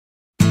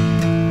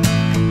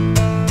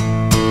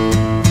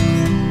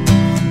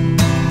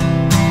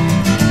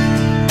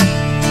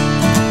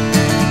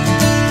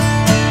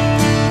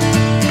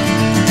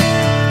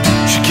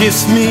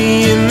kissed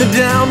me in the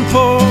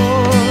downpour,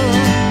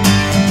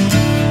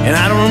 and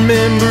I don't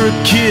remember a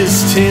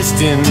kiss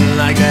tasting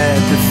like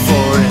that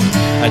before.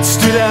 And I'd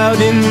stood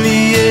out in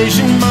the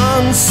Asian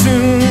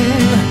monsoon,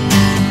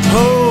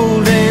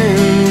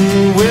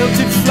 holding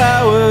wilted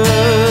flowers.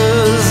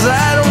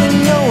 I'd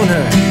only known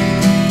her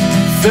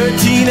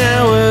 13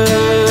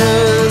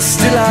 hours,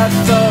 still I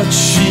thought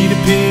she'd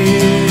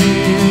appear.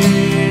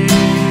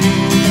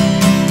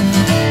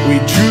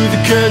 We drew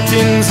the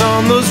curtains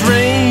on those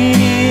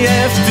rainy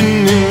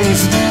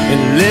afternoons and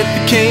let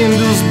the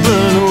candles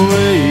burn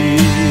away.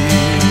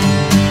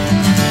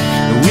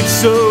 With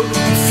so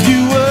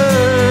few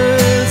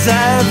words,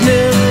 I've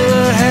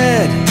never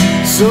had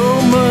so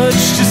much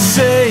to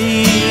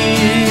say.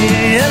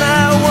 And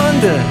I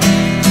wonder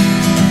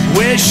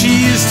where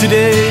she is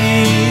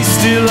today,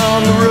 still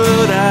on the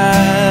road,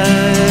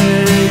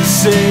 I'd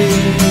say.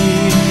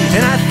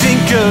 And I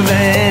think of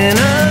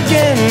Anna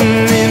again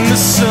in the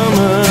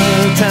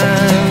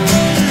summertime,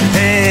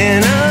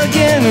 and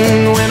again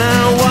when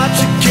I watch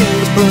a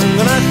candle burn.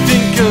 And I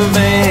think of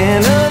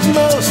Anna the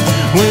most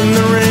when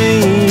the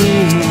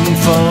rain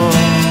falls.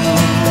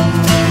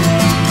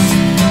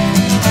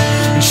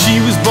 And she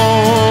was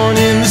born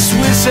in the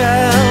Swiss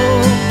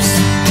Alps,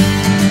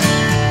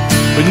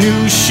 but knew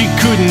she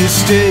couldn't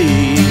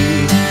stay.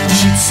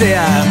 She'd say,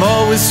 I've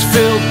always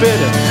felt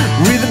better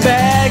with a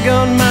bag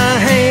on my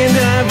hand.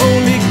 I've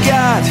only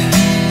got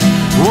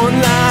one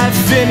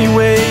life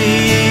anyway,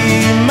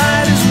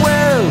 might as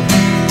well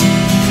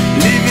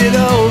live it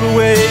all the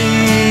way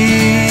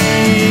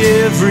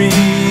every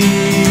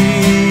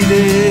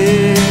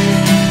day.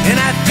 And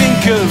I think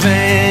of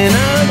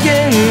Anna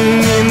again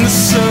in the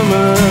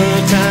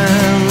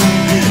summertime,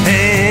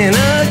 and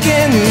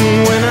again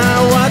when I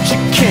watch a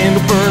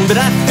candle burn. But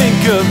I think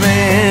of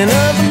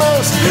Anna the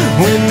most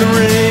when the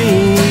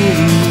rain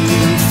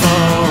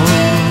falls,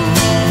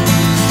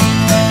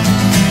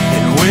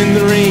 and when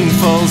the rain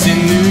falls in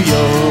New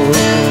York.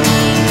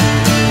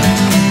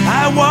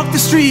 I walk the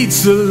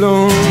streets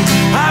alone,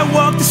 I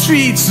walk the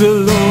streets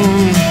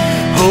alone,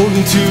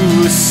 holding to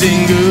a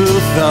single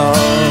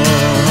thought.